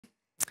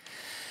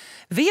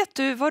Vet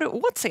du vad du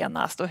åt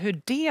senast och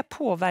hur det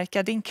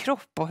påverkar din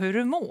kropp och hur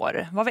du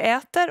mår? Vad vi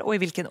äter och i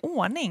vilken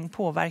ordning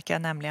påverkar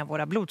nämligen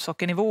våra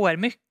blodsockernivåer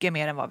mycket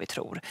mer än vad vi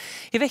tror.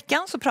 I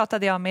veckan så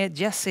pratade jag med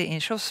Jessie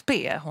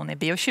Inchauspé. Hon är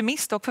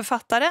biokemist och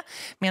författare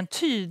med en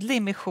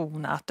tydlig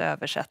mission att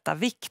översätta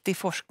viktig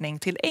forskning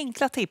till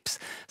enkla tips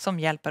som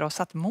hjälper oss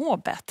att må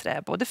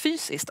bättre, både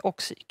fysiskt och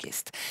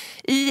psykiskt.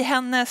 I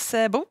hennes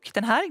bok,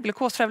 den här,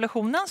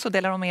 Glukosrevolutionen, så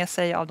delar hon med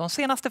sig av de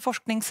senaste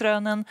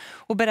forskningsrönen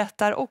och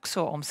berättar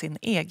också om sin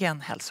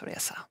egen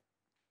hälsoresa.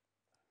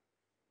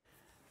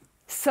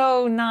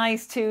 So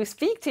nice to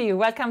speak to you.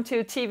 Welcome to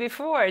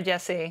TV4,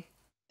 Jessie.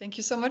 Thank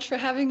you so much for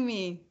having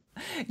me.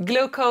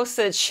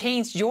 Glucose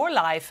changed your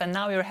life and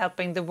now you're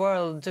helping the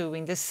world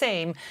doing the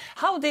same.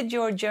 How did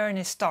your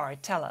journey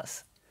start? Tell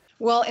us.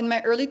 Well, in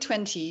my early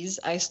 20s,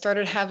 I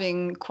started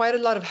having quite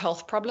a lot of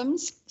health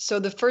problems. So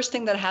the first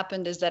thing that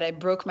happened is that I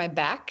broke my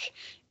back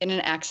in an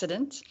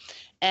accident.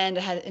 And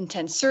I had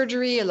intense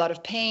surgery, a lot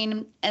of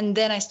pain. And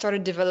then I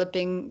started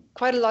developing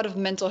quite a lot of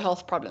mental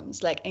health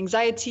problems like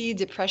anxiety,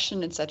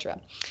 depression, etc.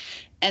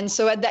 And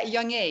so at that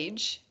young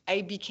age,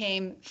 I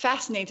became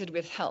fascinated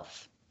with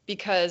health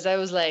because I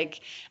was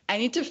like, I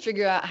need to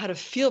figure out how to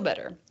feel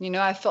better. You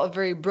know, I felt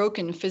very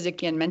broken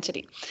physically and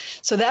mentally.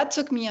 So that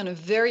took me on a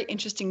very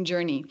interesting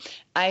journey.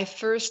 I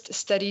first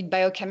studied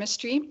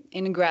biochemistry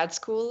in grad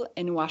school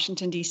in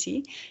Washington,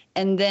 D.C.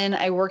 And then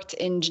I worked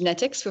in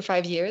genetics for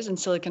 5 years in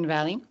Silicon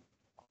Valley.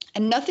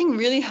 And nothing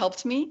really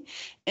helped me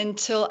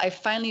until I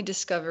finally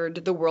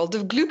discovered the world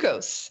of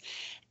glucose.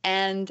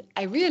 And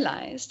I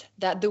realized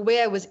that the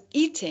way I was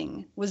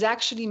eating was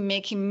actually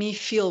making me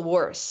feel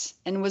worse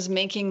and was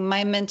making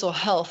my mental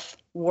health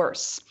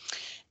worse.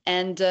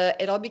 And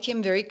it all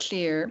became very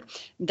clear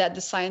that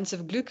the science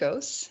of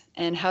glucose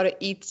and how to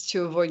eat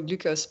to avoid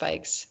glucose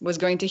spikes was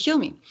going to heal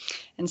me.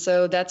 And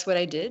so that's what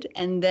I did.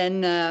 And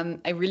then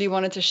I really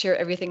wanted to share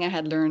everything I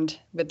had learned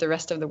with the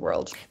rest of the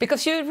world.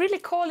 Because you really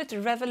call it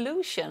a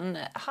revolution.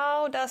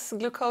 How does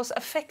glucose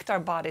affect our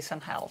bodies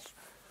and health?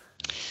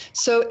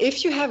 So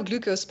if you have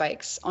glucose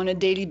spikes on a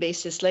daily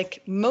basis,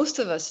 like most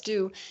of us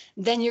do,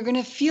 then you're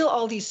going to feel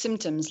all these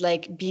symptoms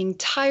like being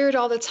tired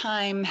all the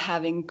time,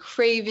 having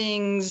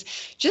cravings,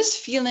 just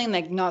feeling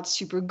like not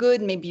super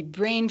good, maybe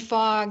brain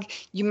fog.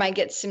 You might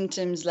get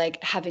symptoms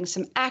like having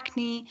some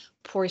acne,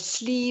 poor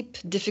sleep,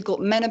 difficult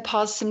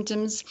menopause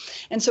symptoms.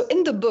 And so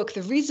in the book,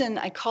 the reason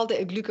I called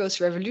it a glucose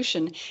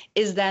revolution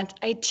is that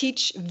I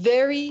teach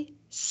very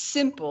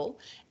simple,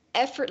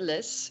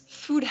 effortless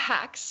food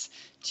hacks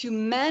to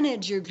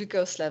manage your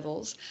glucose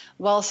levels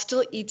while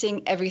still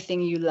eating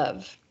everything you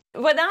love.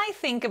 When I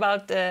think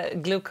about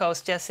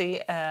glucose, Jessie,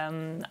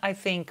 I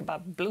think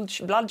about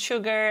blood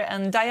sugar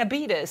and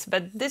diabetes,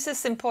 but this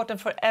is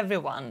important for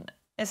everyone,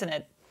 isn't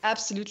it?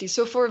 Absolutely.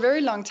 So for a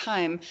very long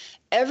time,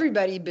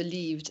 everybody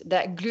believed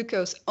that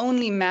glucose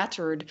only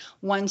mattered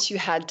once you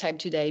had type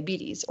 2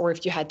 diabetes or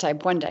if you had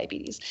type 1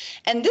 diabetes.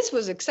 And this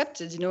was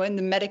accepted, you know, in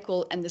the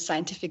medical and the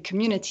scientific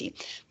community.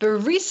 But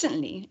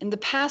recently, in the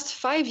past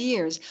 5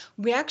 years,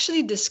 we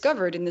actually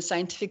discovered in the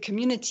scientific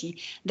community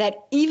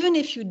that even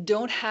if you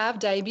don't have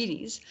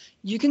diabetes,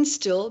 you can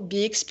still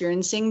be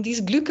experiencing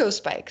these glucose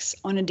spikes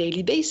on a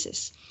daily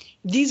basis.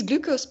 These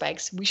glucose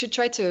spikes, we should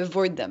try to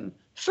avoid them.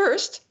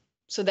 First,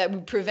 so that we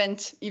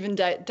prevent even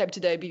type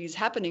 2 diabetes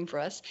happening for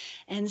us.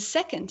 And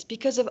second,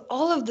 because of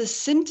all of the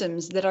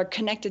symptoms that are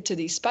connected to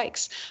these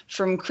spikes,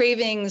 from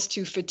cravings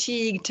to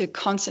fatigue to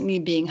constantly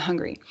being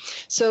hungry.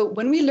 So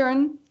when we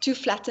learn to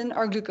flatten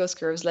our glucose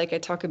curves, like I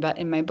talk about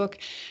in my book,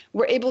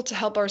 we're able to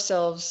help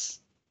ourselves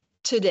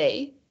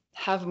today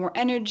have more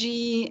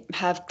energy,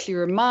 have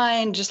clearer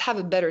mind, just have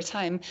a better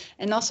time.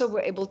 And also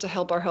we're able to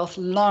help our health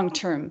long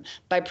term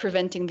by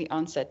preventing the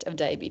onset of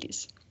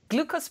diabetes.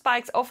 Glucose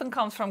spikes often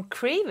come from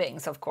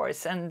cravings, of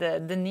course, and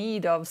the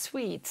need of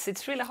sweets.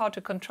 It's really hard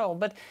to control.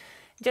 But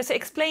just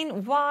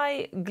explain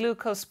why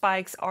glucose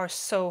spikes are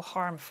so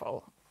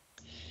harmful.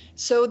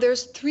 So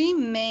there's 3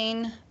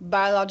 main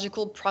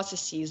biological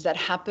processes that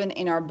happen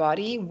in our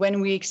body when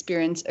we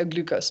experience a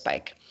glucose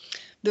spike.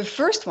 The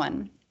first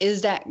one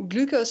is that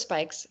glucose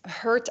spikes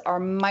hurt our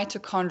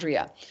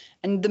mitochondria.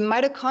 And the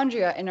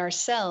mitochondria in our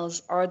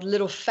cells are the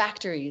little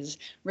factories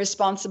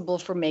responsible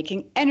for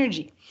making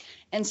energy.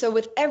 And so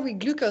with every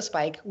glucose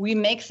spike, we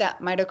make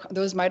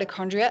those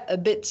mitochondria a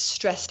bit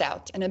stressed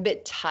out and a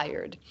bit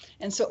tired.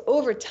 And so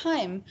over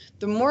time,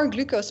 the more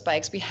glucose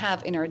spikes we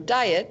have in our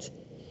diet,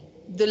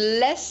 the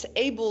less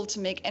able to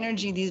make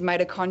energy these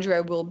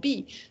mitochondria will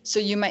be. So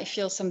you might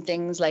feel some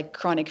things like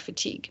chronic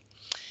fatigue.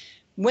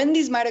 When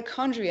these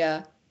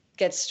mitochondria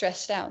get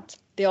stressed out,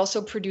 they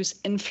also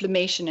produce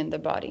inflammation in the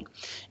body.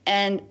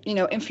 And, you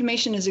know,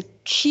 inflammation is a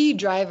key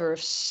driver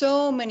of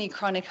so many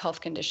chronic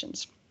health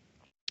conditions.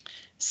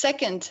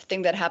 Second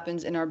thing that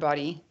happens in our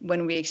body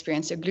when we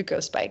experience a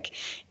glucose spike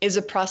is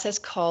a process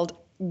called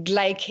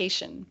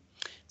glycation.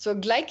 So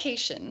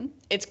glycation,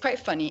 it's quite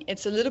funny.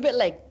 It's a little bit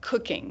like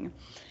cooking.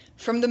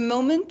 From the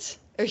moment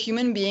a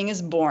human being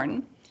is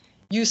born,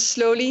 you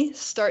slowly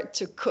start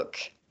to cook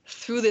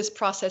through this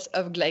process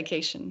of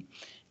glycation.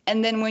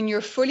 And then when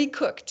you're fully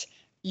cooked,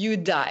 you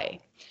die.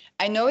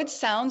 I know it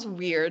sounds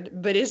weird,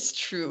 but it's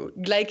true.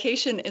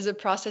 Glycation is a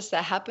process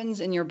that happens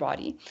in your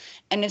body.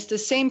 And it's the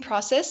same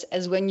process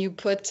as when you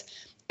put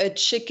a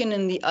chicken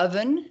in the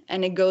oven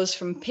and it goes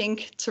from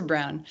pink to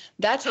brown.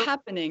 That's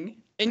happening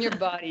in your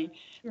body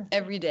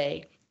every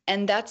day.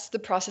 And that's the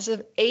process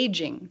of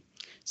aging.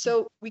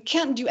 So we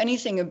can't do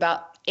anything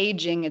about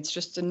aging. It's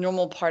just a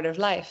normal part of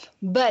life.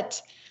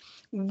 But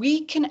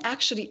we can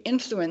actually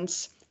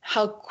influence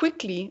how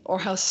quickly or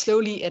how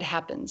slowly it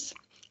happens.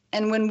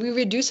 And when we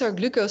reduce our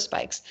glucose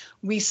spikes,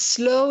 we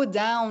slow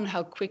down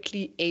how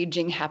quickly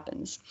aging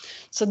happens.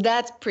 So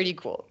that's pretty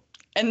cool.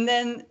 And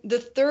then the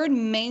third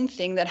main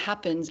thing that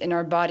happens in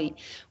our body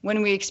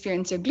when we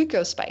experience a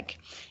glucose spike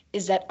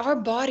is that our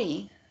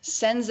body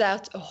sends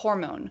out a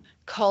hormone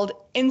called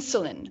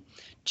insulin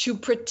to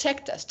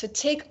protect us, to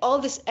take all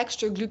this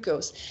extra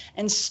glucose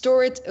and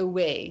store it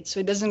away so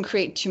it doesn't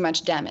create too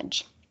much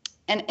damage.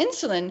 And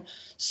insulin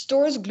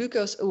stores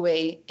glucose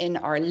away in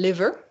our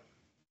liver,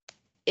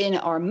 in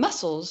our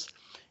muscles,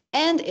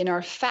 and in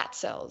our fat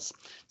cells.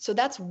 So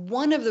that's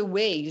one of the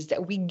ways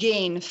that we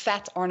gain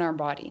fat on our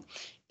body.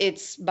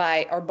 It's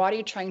by our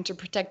body trying to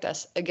protect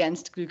us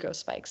against glucose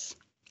spikes.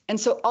 And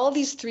so all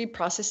these three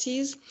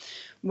processes,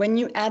 when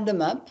you add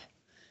them up,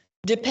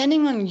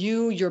 depending on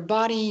you, your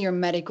body, your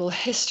medical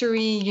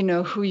history,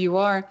 who you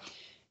are,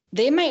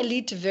 they might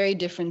lead to very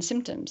different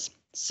symptoms.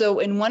 So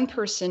in one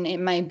person,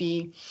 it might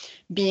be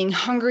being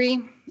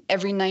hungry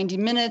every 90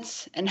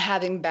 minutes and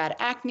having bad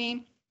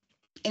acne.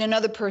 In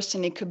another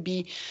person, it could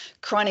be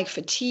chronic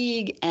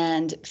fatigue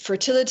and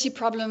fertility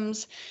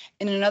problems.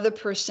 In another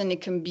person,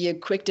 it can be a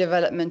quick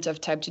development of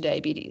type 2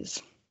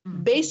 diabetes.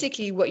 Mm-hmm.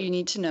 Basically, what you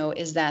need to know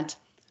is that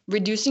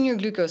reducing your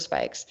glucose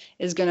spikes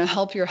is going to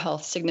help your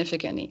health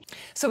significantly.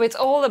 So it's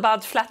all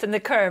about flatten the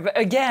curve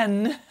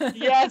again.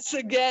 Yes,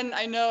 again,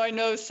 I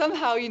know.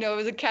 Somehow, it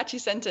was a catchy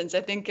sentence.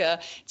 I think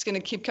it's going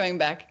to keep coming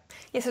back.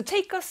 Yeah, so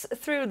take us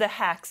through the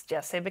hacks,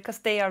 Jessie, because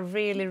they are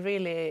really,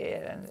 really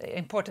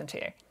important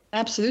here.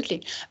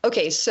 Absolutely.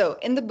 Okay, so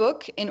in the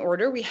book, in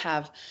order, we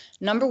have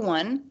number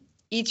 1,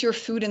 eat your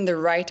food in the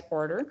right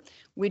order,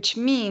 which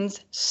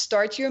means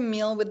start your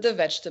meal with the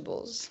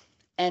vegetables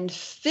and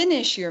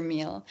finish your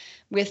meal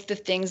with the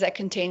things that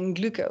contain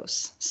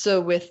glucose. So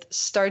with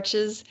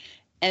starches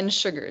and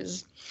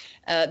sugars.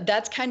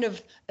 That's kind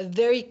of a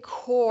very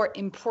core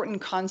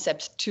important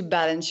concept to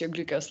balance your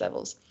glucose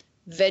levels.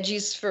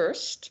 Veggies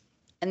first,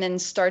 and then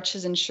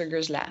starches and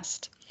sugars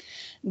last.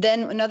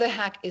 Then another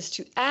hack is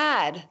to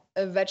add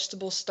a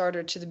vegetable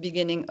starter to the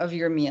beginning of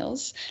your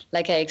meals,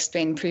 like I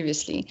explained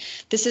previously.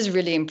 This is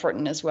really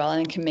important as well,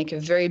 and it can make a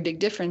very big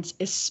difference,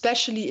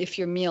 especially if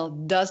your meal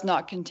does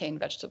not contain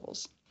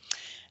vegetables.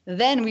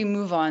 Then we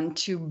move on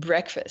to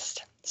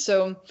breakfast.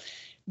 So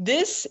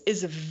this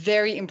is a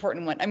very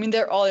important one. I mean,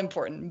 they're all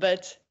important,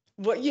 but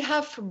what you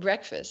have for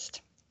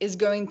breakfast is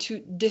going to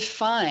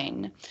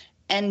define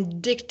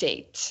and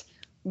dictate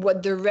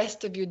what the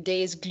rest of your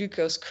day's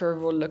glucose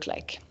curve will look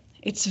like.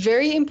 It's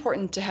very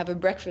important to have a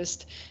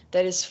breakfast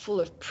that is full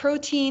of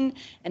protein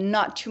and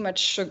not too much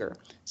sugar,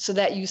 so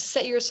that you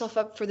set yourself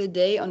up for the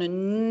day on a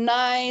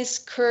nice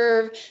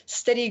curve,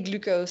 steady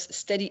glucose,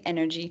 steady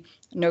energy,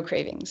 no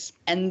cravings.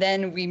 And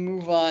then we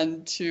move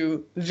on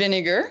to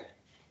vinegar,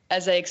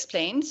 as I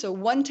explained. So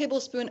 1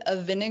 tablespoon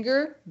of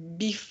vinegar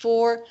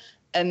before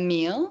a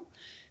meal.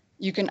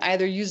 You can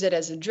either use it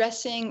as a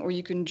dressing or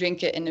you can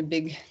drink it in a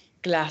big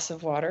glass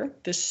of water.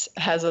 This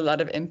has a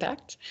lot of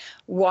impact.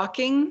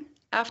 Walking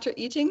after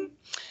eating,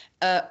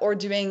 or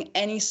doing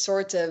any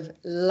sort of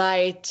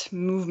light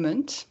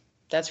movement.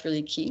 That's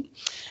really key.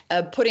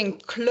 Putting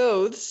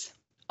clothes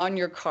on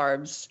your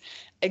carbs.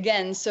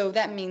 Again, so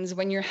that means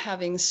when you're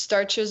having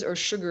starches or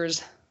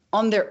sugars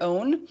on their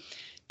own,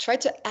 try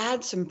to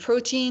add some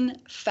protein,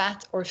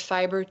 fat, or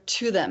fiber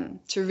to them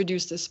to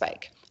reduce the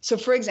spike. So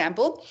for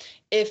example,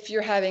 if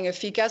you're having a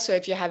fika, so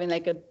if you're having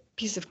like a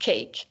piece of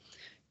cake,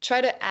 try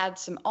to add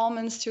some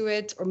almonds to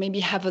it, or maybe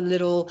have a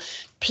little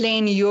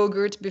plain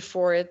yogurt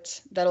before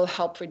it. That'll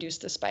help reduce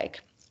the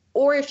spike.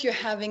 Or if you're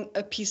having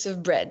a piece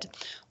of bread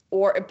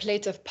or a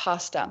plate of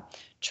pasta,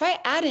 try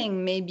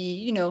adding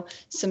maybe,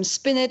 some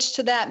spinach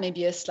to that,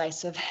 maybe a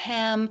slice of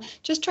ham.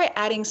 Just try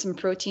adding some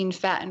protein,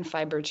 fat, and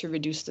fiber to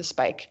reduce the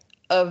spike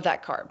of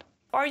that carb.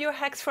 Are your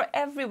hacks for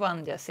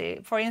everyone,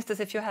 Jessie? For instance,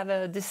 if you have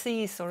a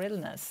disease or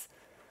illness?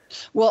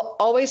 Well,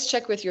 always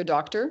check with your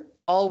doctor.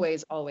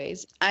 Always,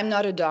 always. I'm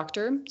not a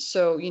doctor,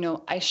 so,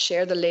 I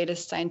share the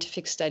latest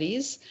scientific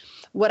studies.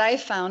 What I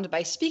found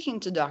by speaking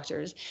to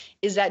doctors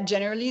is that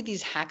generally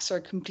these hacks are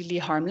completely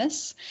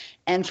harmless.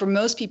 And for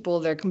most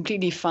people, they're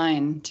completely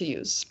fine to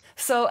use.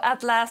 So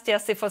at last,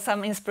 Jessie, for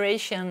some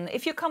inspiration,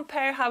 if you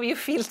compare how you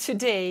feel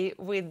today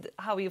with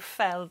how you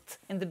felt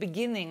in the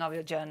beginning of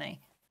your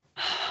journey.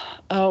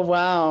 Oh,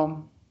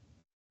 wow.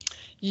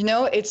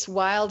 It's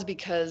wild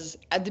because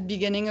at the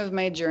beginning of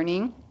my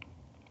journey,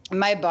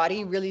 my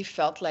body really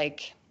felt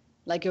like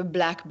like a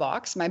black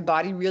box. My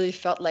body really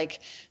felt like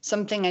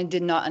something I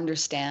did not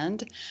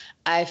understand.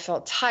 I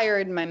felt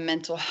tired. My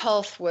mental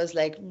health was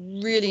like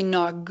really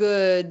not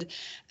good.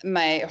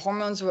 My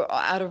hormones were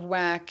out of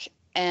whack.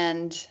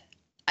 And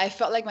I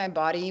felt like my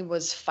body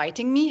was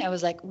fighting me. I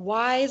was like,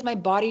 why is my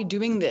body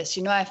doing this?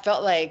 You know, I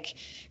felt like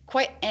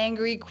quite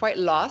angry, quite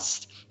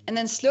lost. And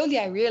then slowly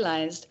I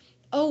realized,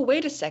 oh,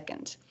 wait a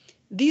second.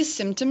 These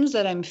symptoms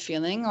that I'm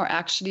feeling are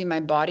actually my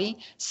body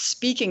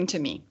speaking to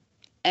me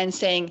and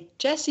saying,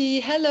 Jessie,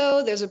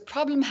 hello, there's a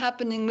problem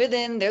happening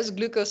within, there's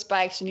glucose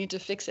spikes, you need to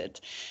fix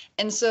it.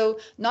 And so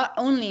not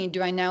only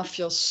do I now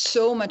feel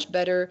so much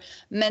better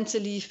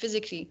mentally,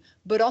 physically,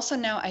 but also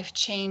now I've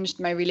changed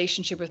my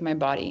relationship with my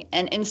body.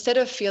 And instead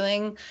of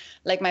feeling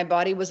like my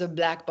body was a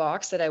black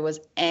box that I was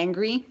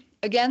angry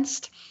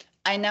against,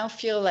 I now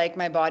feel like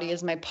my body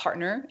is my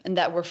partner and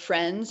that we're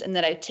friends and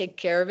that I take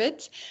care of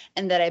it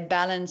and that I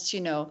balance,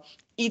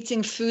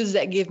 eating foods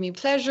that give me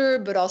pleasure,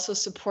 but also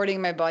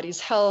supporting my body's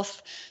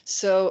health.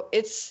 So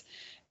it's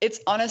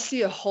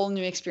honestly a whole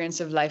new experience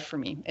of life for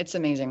me. It's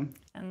amazing.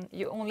 And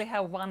you only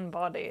have one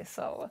body,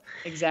 so...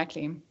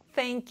 Exactly.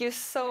 Thank you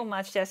so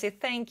much, Jessie.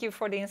 Thank you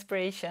for the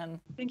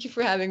inspiration. Thank you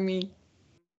for having me.